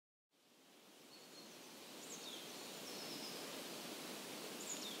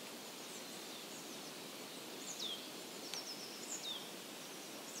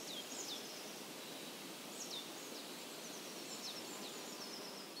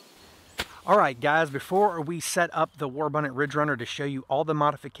Alright guys, before we set up the Warbonnet Ridgerunner to show you all the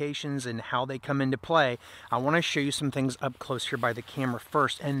modifications and how they come into play, I want to show you some things up close here by the camera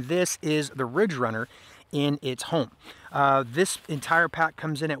first. And this is the Ridgerunner in its home. This entire pack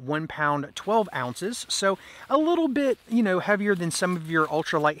comes in at 1 pound 12 ounces, so a little bit, heavier than some of your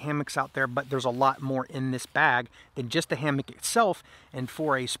ultralight hammocks out there, but there's a lot more in this bag than just the hammock itself. And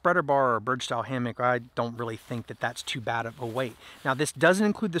for a spreader bar or a bird style hammock, I don't really think that that's too bad of a weight. Now this doesn't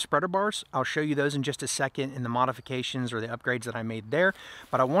include the spreader bars. I'll show you those in just a second in the modifications or the upgrades that I made there,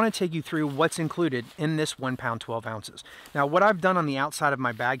 but I want to take you through what's included in this 1 pound 12 ounces. Now what I've done on the outside of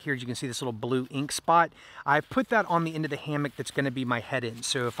my bag here, as you can see this little blue ink spot, I've put that on the end of the hammock that's going to be my head end.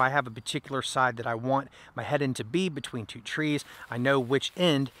 So if I have a particular side that I want my head end to be between two trees, I know which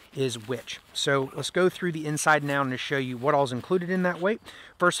end is which. So let's go through the inside now and to show you what all's included in that weight.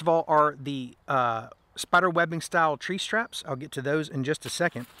 First of all are the spider webbing style tree straps. I'll get to those in just a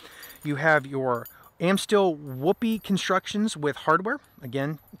second. You have your Amstel Whoopie constructions with hardware.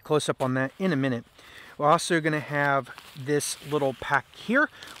 Again, close up on that in a minute. We're also going to have this little pack here,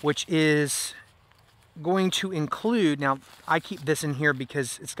 which is going to include, now I keep this in here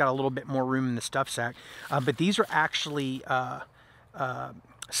because it's got a little bit more room in the stuff sack, but these are actually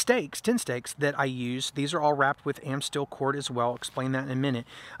stakes, tin stakes that I use. These are all wrapped with Amstel cord as well. I'll explain that in a minute.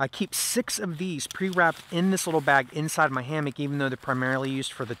 I keep 6 of these pre-wrapped in this little bag inside my hammock, even though they're primarily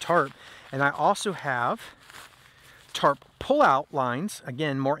used for the tarp. And I also have tarp pull-out lines,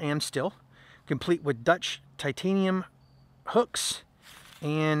 again more Amstel, complete with Dutch titanium hooks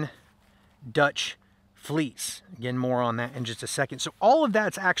and Dutch fleece. Again, more on that in just a second. So all of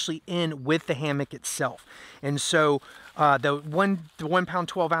that's actually in with the hammock itself. And so the 1 pound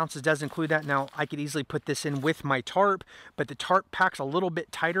 12 ounces does include that. Now I could easily put this in with my tarp, but the tarp packs a little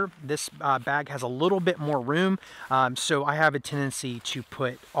bit tighter. This bag has a little bit more room, so I have a tendency to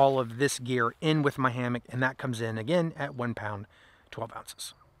put all of this gear in with my hammock, and that comes in again at 1 pound 12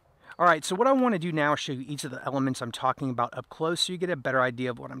 ounces. Alright, so what I want to do now is show you each of the elements I'm talking about up close so you get a better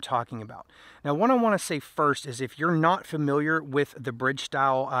idea of what I'm talking about. Now what I want to say first is if you're not familiar with the bridge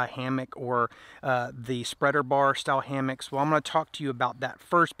style hammock or the spreader bar style hammocks, well I'm going to talk to you about that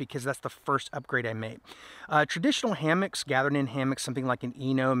first because that's the first upgrade I made. Traditional hammocks, gathered in hammocks, something like an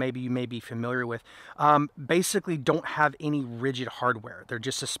Eno, maybe you may be familiar with, basically don't have any rigid hardware. They're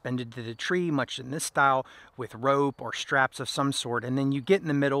just suspended to the tree, much in this style, with rope or straps of some sort, and then you get in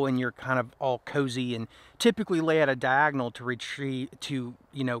the middle and you're kind of all cozy and typically lay at a diagonal to retrieve, to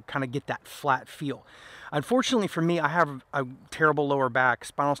kind of get that flat feel. Unfortunately for me, I have a terrible lower back.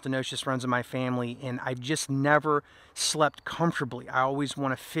 Spinal stenosis runs in my family, and I've just never slept comfortably. I always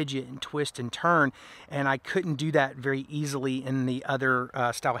want to fidget and twist and turn, and I couldn't do that very easily in the other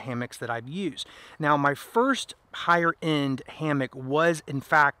style hammocks that I've used. Now, my first higher end hammock was in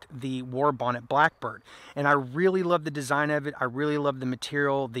fact the Warbonnet Blackbird, and I really love the design of it. I really love the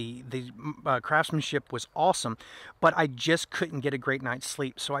material. The craftsmanship was awesome, but I just couldn't get a great night's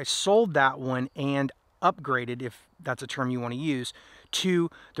sleep, so I sold that one and upgraded, if that's a term you want to use, to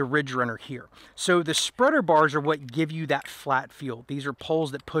the Ridgerunner here. So the spreader bars are what give you that flat feel. These are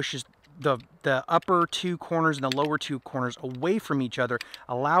poles that pushes the upper 2 corners and the lower 2 corners away from each other,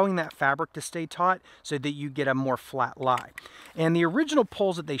 allowing that fabric to stay taut so that you get a more flat lie. And the original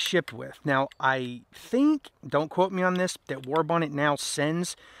poles that they shipped with, now I think, don't quote me on this, that Warbonnet now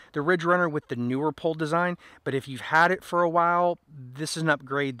sends the Ridgerunner with the newer pole design, but if you've had it for a while, this is an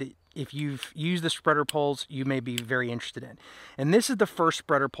upgrade that if you've used the spreader poles, you may be very interested in. And this is the first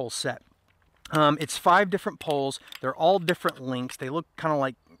spreader pole set. It's 5 different poles. They're all different lengths. They look kind of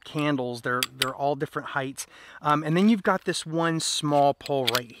like candles. They're all different heights. And then you've got this one small pole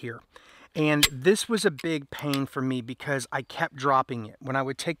right here. And this was a big pain for me because I kept dropping it. When I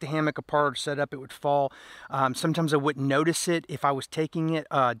would take the hammock apart or set up, it would fall. Sometimes I wouldn't notice it. If I was taking it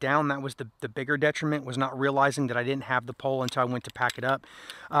down, that was the bigger detriment, was not realizing that I didn't have the pole until I went to pack it up.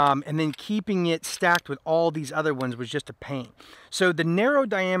 And then keeping it stacked with all these other ones was just a pain. So the narrow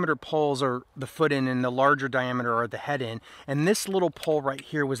diameter poles are the foot end and the larger diameter are the head end. And this little pole right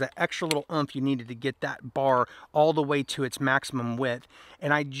here was that extra little oomph you needed to get that bar all the way to its maximum width.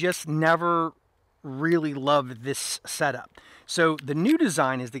 And I just never really love this setup. So the new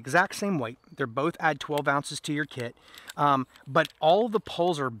design is the exact same weight. They're both add 12 ounces to your kit, but all of the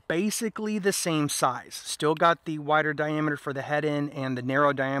poles are basically the same size. Still got the wider diameter for the head end and the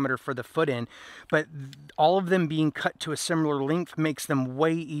narrow diameter for the foot end, but all of them being cut to a similar length makes them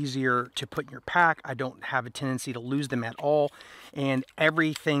way easier to put in your pack. I don't have a tendency to lose them at all, and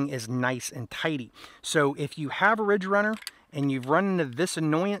everything is nice and tidy. So if you have a Ridgerunner and you've run into this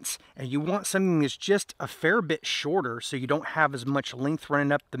annoyance and you want something that's just a fair bit shorter so you don't have as much length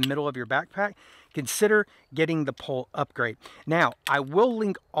running up the middle of your backpack, consider getting the pole upgrade. Now, I will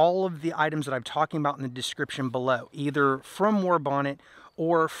link all of the items that I'm talking about in the description below, either from Warbonnet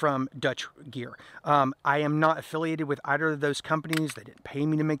or from Dutch Gear. I am not affiliated with either of those companies. They didn't pay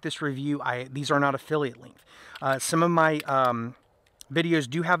me to make this review. These are not affiliate links. Some of my videos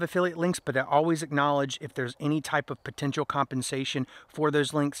do have affiliate links, but I always acknowledge if there's any type of potential compensation for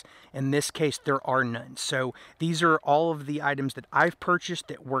those links. In this case, there are none. So these are all of the items that I've purchased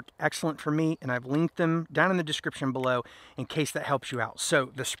that work excellent for me, and I've linked them down in the description below in case that helps you out.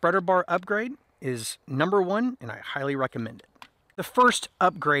 So the spreader bar upgrade is #1, and I highly recommend it. The first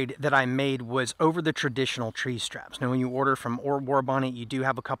upgrade that I made was over the traditional tree straps. Now, when you order from Warbonnet, you do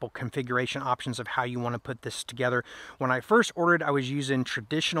have a couple configuration options of how you want to put this together. When I first ordered, I was using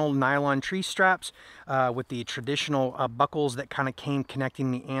traditional nylon tree straps with the traditional buckles that kind of came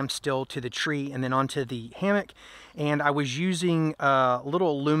connecting the amsteel to the tree and then onto the hammock. And I was using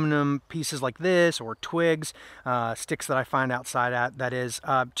little aluminum pieces like this, or twigs, sticks that I find outside, that is,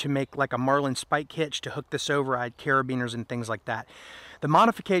 to make like a marlin spike hitch to hook this over. I had carabiners and things like that. The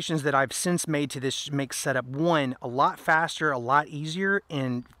modifications that I've since made to this make setup, one, a lot faster, a lot easier,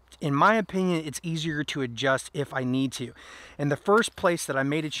 and in my opinion, it's easier to adjust if I need to. And the first place that I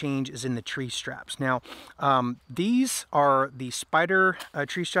made a change is in the tree straps. Now, these are the spider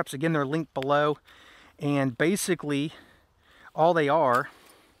tree straps. Again, they're linked below. And basically, all they are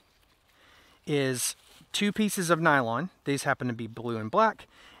is 2 pieces of nylon. These happen to be blue and black.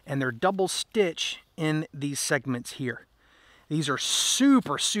 And they're double stitch in these segments here. These are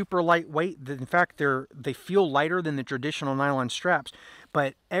super, super lightweight. In fact, they feel lighter than the traditional nylon straps.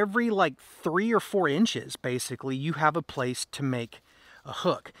 But every like 3 or 4 inches, basically, you have a place to make a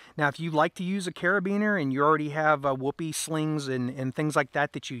hook. Now, if you like to use a carabiner and you already have Whoopie slings and things like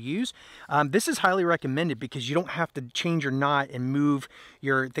that that you use, this is highly recommended because you don't have to change your knot and move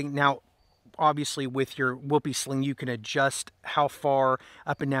your thing. Now, obviously with your Whoopie sling, you can adjust how far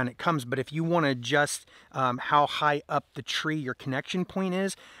up and down it comes, but if you want to adjust how high up the tree your connection point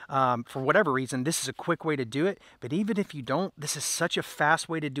is, for whatever reason, this is a quick way to do it. But even if you don't, this is such a fast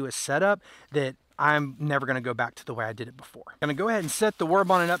way to do a setup that I'm never going to go back to the way I did it before. I'm going to go ahead and set the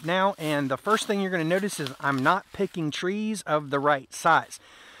Warbonnet up now, and the first thing you're going to notice is I'm not picking trees of the right size.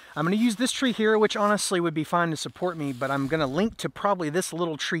 I'm going to use this tree here, which honestly would be fine to support me, but I'm going to link to probably this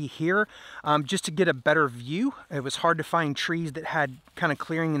little tree here just to get a better view. It was hard to find trees that had kind of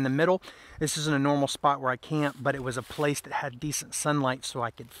clearing in the middle. This isn't a normal spot where I camp, but it was a place that had decent sunlight so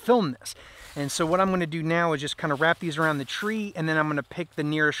I could film this. And so what I'm going to do now is just kind of wrap these around the tree, and then I'm going to pick the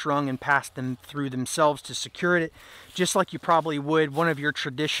nearest rung and pass them through themselves to secure it, just like you probably would one of your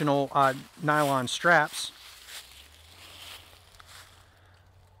traditional nylon straps.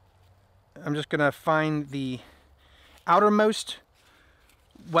 I'm just going to find the outermost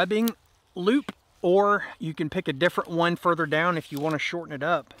webbing loop, or you can pick a different one further down if you want to shorten it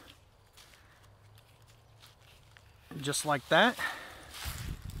up. Just like that.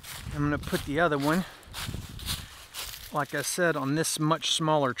 I'm going to put the other one, like I said, on this much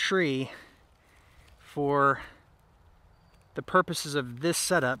smaller tree for the purposes of this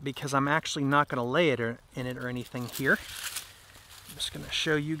setup, because I'm actually not going to lay it in it or anything here. I'm just going to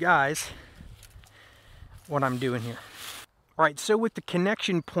show you guys what I'm doing here. All right, so with the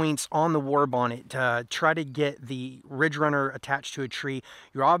connection points on the Warbonnet to try to get the Ridgerunner attached to a tree,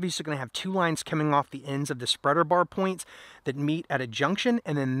 you're obviously going to have 2 lines coming off the ends of the spreader bar points that meet at a junction,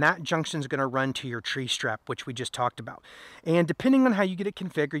 and then that junction is going to run to your tree strap, which we just talked about. And depending on how you get it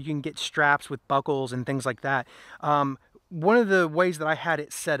configured, you can get straps with buckles and things like that. One of the ways that I had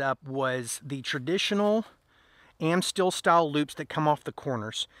it set up was the traditional amsteel style loops that come off the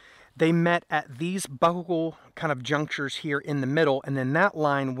corners. They met at these buckle kind of junctures here in the middle, and then that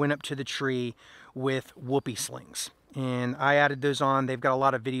line went up to the tree with Whoopie slings. And I added those on. They've got a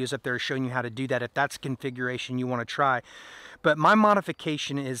lot of videos up there showing you how to do that if that's a configuration you want to try. But my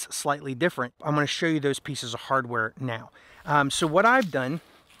modification is slightly different. I'm going to show you those pieces of hardware now. So what I've done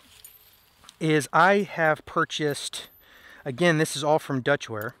is I have purchased, again, this is all from Dutch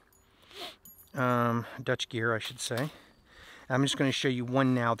Gear, I should say. I'm just going to show you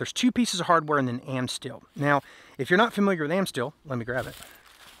one now. There's 2 pieces of hardware and then amsteel. Now, if you're not familiar with amsteel, let me grab it.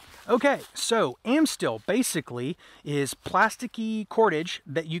 Okay, so amsteel basically is plasticky cordage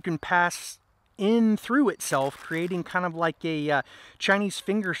that you can pass in through itself, creating kind of like a Chinese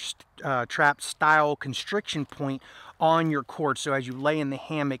finger trap style constriction point on your cord. So as you lay in the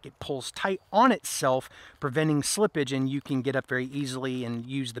hammock, it pulls tight on itself, preventing slippage, and you can get up very easily and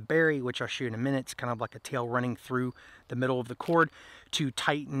use the berry, which I'll show you in a minute. It's kind of like a tail running through the middle of the cord to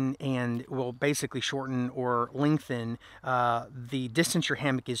tighten and will basically shorten or lengthen the distance your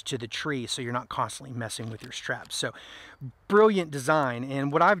hammock is to the tree, so you're not constantly messing with your straps. So brilliant design.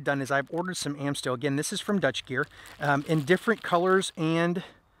 And what I've done is I've ordered some Amstel. Again, this is from Dutch Gear, in different colors and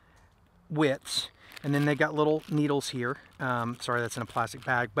widths. And then they got little needles here. Sorry, that's in a plastic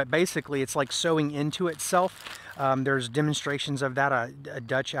bag. But basically, it's like sewing into itself. There's demonstrations of that. A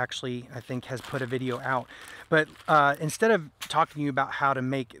Dutch actually, I think, has put a video out. But instead of talking to you about how to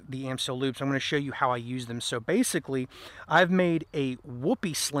make the Amstel loops, I'm going to show you how I use them. So basically, I've made a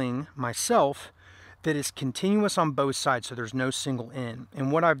Whoopie sling myself that is continuous on both sides, so there's no single end.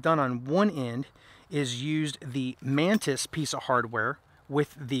 And what I've done on one end is used the Mantis piece of hardware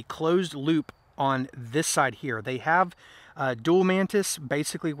with the closed loop on this side here. They have dual Mantis,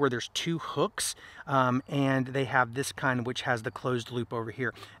 basically where there's two hooks, and they have this kind which has the closed loop over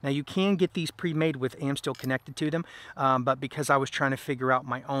here. Now you can get these pre-made with Amstel connected to them, but because I was trying to figure out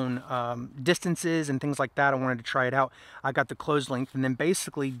my own distances and things like that, I wanted to try it out. I got the closed length and then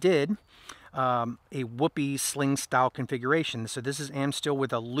basically did a Whoopie sling style configuration. So this is Amstel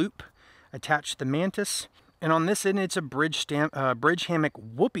with a loop attached to the Mantis. And on this end, it's a bridge hammock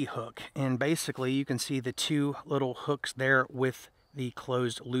Whoopie hook. And basically, you can see the two little hooks there with the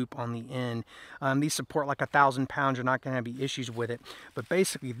closed loop on the end. These support like 1,000 pounds. You're not going to have any issues with it. But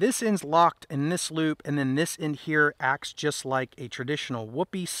basically, this end's locked in this loop, and then this end here acts just like a traditional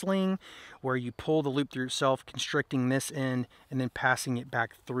Whoopie sling, where you pull the loop through yourself, constricting this end, and then passing it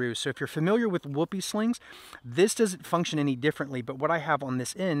back through. So if you're familiar with Whoopie slings, this doesn't function any differently. But what I have on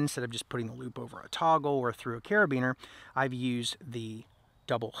this end, instead of just putting the loop over a toggle or through a carabiner, I've used the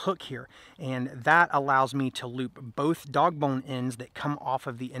double hook here, and that allows me to loop both dog bone ends that come off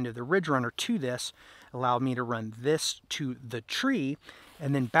of the end of the Ridgerunner to this, allow me to run this to the tree,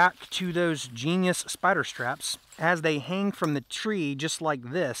 and then back to those genius spider straps. As they hang from the tree just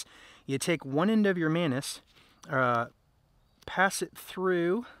like this, you take one end of your Mantis, pass it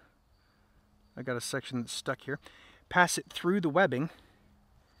through, I got a section that's stuck here, pass it through the webbing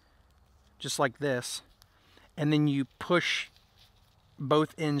just like this, and then you push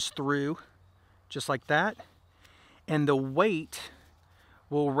both ends through just like that, and the weight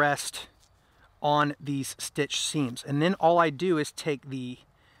will rest on these stitch seams. And then all I do is take the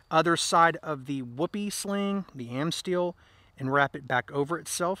other side of the Whoopie sling, the Amstel, and wrap it back over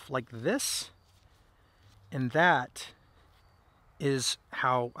itself like this, and that is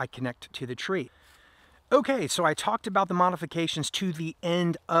how I connect to the tree. Okay, so I talked about the modifications to the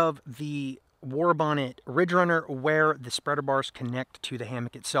end of the Warbonnet Ridgerunner where the spreader bars connect to the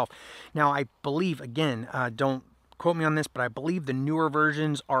hammock itself. Now I believe, again, don't quote me on this, but I believe the newer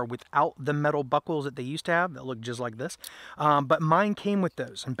versions are without the metal buckles that they used to have that look just like this. But mine came with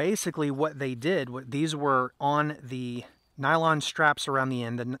those, and basically what they did, these were on the nylon straps around the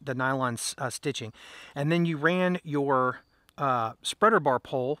end, the nylon stitching, and then you ran your spreader bar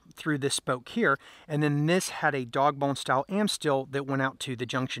pole through this spoke here, and then this had a dog bone style Amstel that went out to the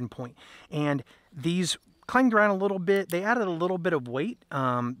junction point, and these clanged around a little bit. They added a little bit of weight,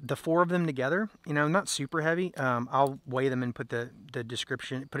 the four of them together, you know, not super heavy. I'll weigh them and put the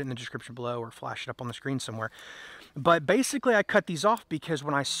description, put it in the description below, or flash it up on the screen somewhere. But basically I cut these off because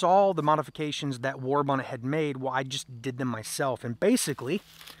when I saw the modifications that Warbonnet had made, well, I just did them myself, and basically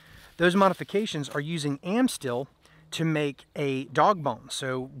those modifications are using Amstel to make a dog bone.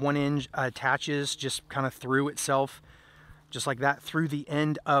 So one end attaches just kind of through itself, just like that, through the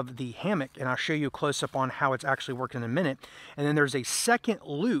end of the hammock. And I'll show you a close-up on how it's actually working in a minute. And then there's a second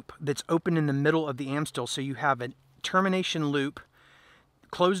loop that's open in the middle of the Amstel. So you have a termination loop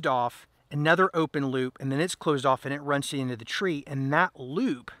closed off, another open loop, and then it's closed off and it runs to the end of the tree. And that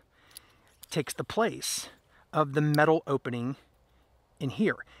loop takes the place of the metal opening in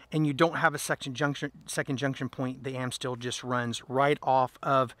here, and you don't have a second junction point. The Amstel just runs right off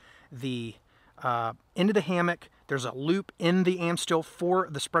of the end of the hammock. There's a loop in the Amstel for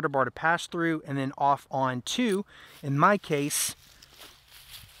the spreader bar to pass through, and then off on to, in my case,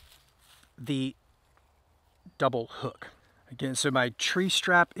 the double hook. Again, so my tree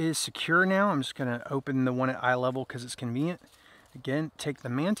strap is secure now. I'm just going to open the one at eye level because it's convenient. Again, take the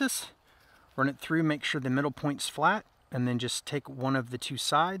Mantis, run it through, make sure the middle point's flat, and then just take one of the two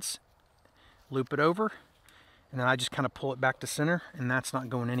sides, loop it over, and then I just kind of pull it back to center, and that's not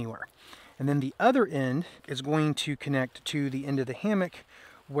going anywhere. And then the other end is going to connect to the end of the hammock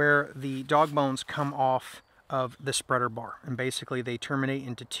where the dog bones come off of the spreader bar. And basically they terminate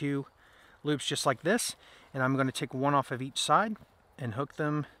into two loops just like this. and I'm going to take one off of each side and hook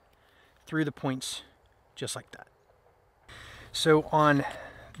them through the points just like that. So on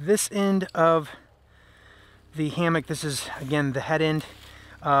this end of the hammock, this is again the head end,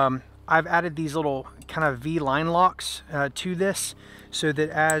 I've added these little kind of V line locks to this, so that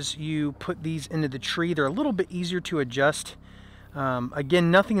as you put these into the tree, they're a little bit easier to adjust.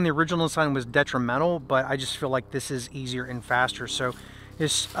 Again, nothing in the original design was detrimental, but I just feel like this is easier and faster. So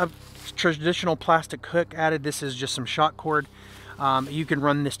it's a traditional plastic hook added. This is just some shot cord. You can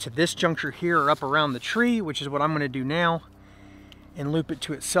run this to this juncture here or up around the tree, which is what I'm going to do now, and loop it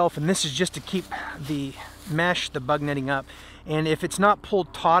to itself. And this is just to keep the mesh, the bug netting up. And if it's not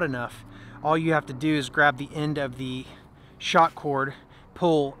pulled taut enough, all you have to do is grab the end of the shot cord,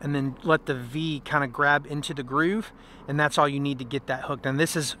 pull, and then let the V kind of grab into the groove, and that's all you need to get that hooked. And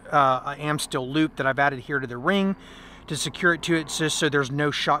this is an Amsteel loop that I've added here to the ring to secure it to it, just so there's no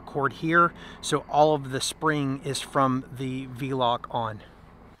shot cord here, so all of the spring is from the V-lock on.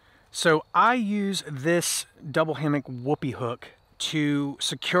 So I use this double hammock Whoopie hook to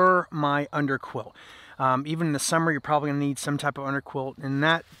secure my underquilt. Even in the summer, you're probably going to need some type of underquilt. In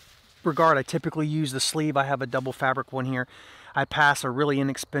that regard, I typically use the sleeve. I have a double fabric one here. I pass a really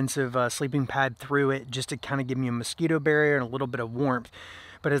inexpensive sleeping pad through it just to kind of give me a mosquito barrier and a little bit of warmth.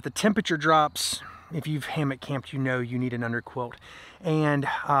 But as the temperature drops, if you've hammock camped, you know you need an underquilt. And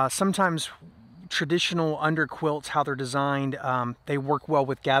sometimes traditional underquilts, how they're designed, they work well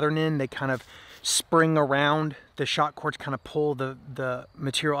with gathering in. They kind of spring around. The shot cords kind of pull the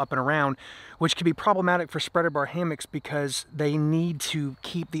material up and around, which can be problematic for spreader bar hammocks because they need to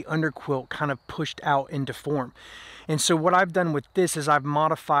keep the underquilt kind of pushed out into form. And so what I've done with this is I've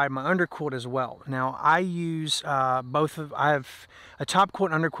modified my underquilt as well. Now I use I have a top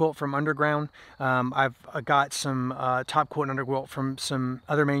quilt and underquilt from Underground. I've got some top quilt and underquilt from some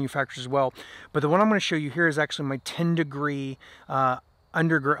other manufacturers as well. But the one I'm going to show you here is actually my 10-degree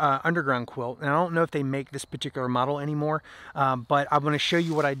underground quilt. And I don't know if they make this particular model anymore, but I'm going to show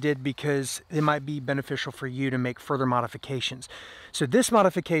you what I did because it might be beneficial for you to make further modifications. So this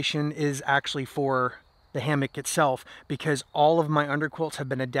modification is actually for the hammock itself, because all of my underquilts have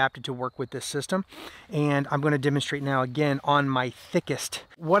been adapted to work with this system, and I'm going to demonstrate now again on my thickest.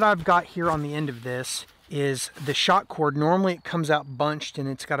 What I've got here on the end of this is the shot cord. Normally it comes out bunched and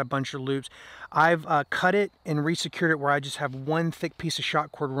it's got a bunch of loops. I've cut it and re-secured it where I just have one thick piece of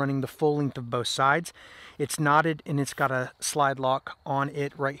shot cord running the full length of both sides. It's knotted and it's got a slide lock on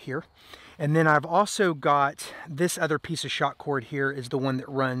it right here. And then I've also got this other piece of shot cord here is the one that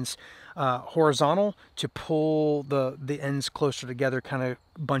runs horizontal to pull the ends closer together, kind of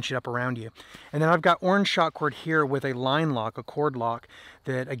bunch it up around you. And then I've got orange shot cord here with a line lock, a cord lock,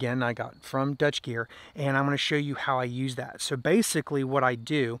 that again I got from Dutch Gear, and I'm going to show you how I use that. So basically what I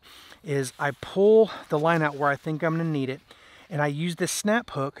do is I pull the line out where I think I'm going to need it, and I use this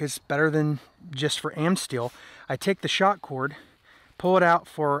snap hook. It's better than just for Amsteel. I take the shot cord, pull it out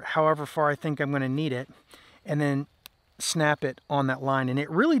for however far I think I'm going to need it, and then snap it on that line. And it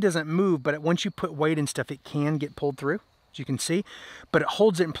really doesn't move, but once you put weight and stuff, it can get pulled through, as you can see, but it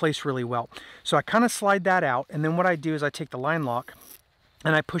holds it in place really well. So I kind of slide that out, and then what I do is I take the line lock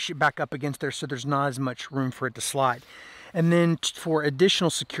and I push it back up against there so there's not as much room for it to slide. And then for additional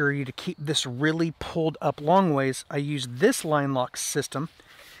security, to keep this really pulled up long ways, I use this line lock system,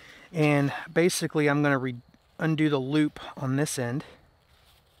 and basically I'm going to undo the loop on this end,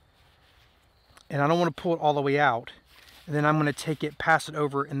 and I don't want to pull it all the way out. And then I'm going to take it, pass it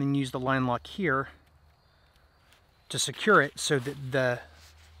over, and then use the line lock here to secure it so that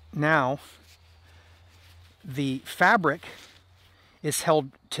now the fabric is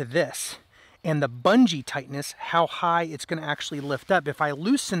held to this. And the bungee tightness, how high it's going to actually lift up. If I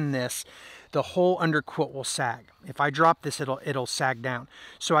loosen this, the whole underquilt will sag. If I drop this, it'll sag down.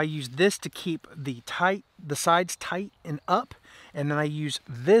 So I use this to keep the sides tight and up. And then I use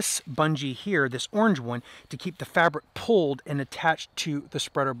this bungee here, this orange one, to keep the fabric pulled and attached to the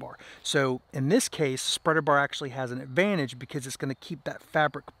spreader bar. So in this case, spreader bar actually has an advantage because it's going to keep that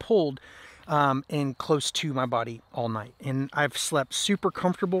fabric pulled and close to my body all night. And I've slept super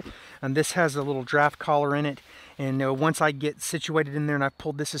comfortable. And this has a little draft collar in it. And once I get situated in there and I've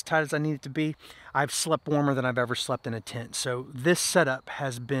pulled this as tight as I need it to be, I've slept warmer than I've ever slept in a tent. So this setup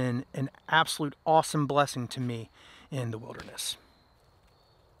has been an absolute awesome blessing to me in the wilderness.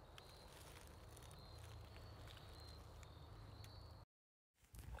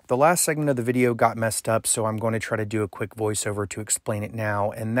 The last segment of the video got messed up, so I'm going to try to do a quick voiceover to explain it now,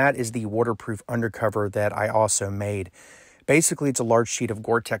 and that is the waterproof undercover that I also made. Basically, it's a large sheet of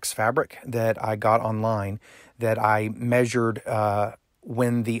Gore-Tex fabric that I got online that I measured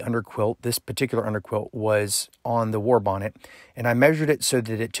when the underquilt, this particular underquilt, was on the Warbonnet, and I measured it so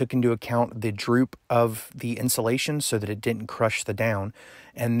that it took into account the droop of the insulation so that it didn't crush the down.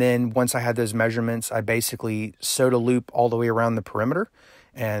 And then once I had those measurements, I basically sewed a loop all the way around the perimeter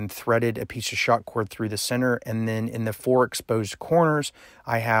and threaded a piece of shot cord through the center. And then in the 4 exposed corners,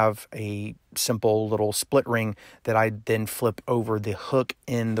 I have a simple little split ring that I then flip over the hook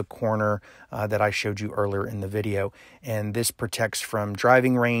in the corner that I showed you earlier in the video. And this protects from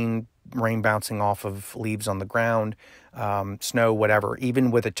driving rain, rain bouncing off of leaves on the ground, snow, whatever.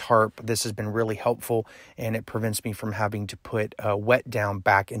 Even with a tarp, this has been really helpful, and it prevents me from having to put wet down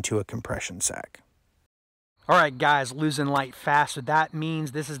back into a compression sack. All right, guys, losing light fast. So that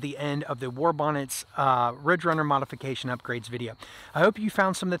means this is the end of the Warbonnet's Ridgerunner modification upgrades video. I hope you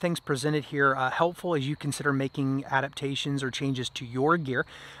found some of the things presented here helpful as you consider making adaptations or changes to your gear.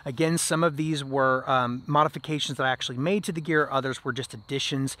 Again, some of these were modifications that I actually made to the gear. Others were just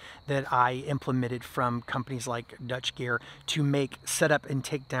additions that I implemented from companies like Dutch Gear to make setup and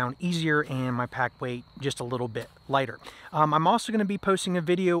takedown easier and my pack weight just a little bit lighter. I'm also going to be posting a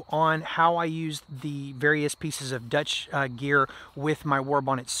video on how I use the various pieces of Dutch gear with my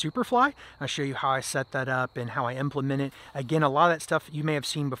Warbonnet Superfly. I'll show you how I set that up and how I implement it. Again, a lot of that stuff you may have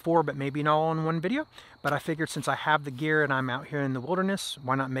seen before, but maybe not all in one video. But I figured since I have the gear and I'm out here in the wilderness,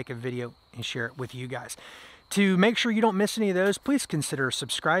 why not make a video and share it with you guys? To make sure you don't miss any of those, please consider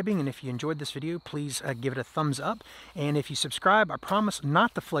subscribing. And if you enjoyed this video, please give it a thumbs up. And if you subscribe, I promise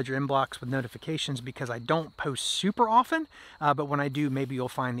not to flood your inbox with notifications because I don't post super often. But when I do, maybe you'll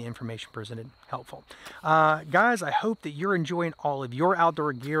find the information presented helpful. Guys, I hope that you're enjoying all of your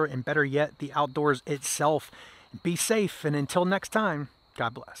outdoor gear and better yet, the outdoors itself. Be safe. And until next time,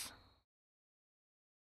 God bless.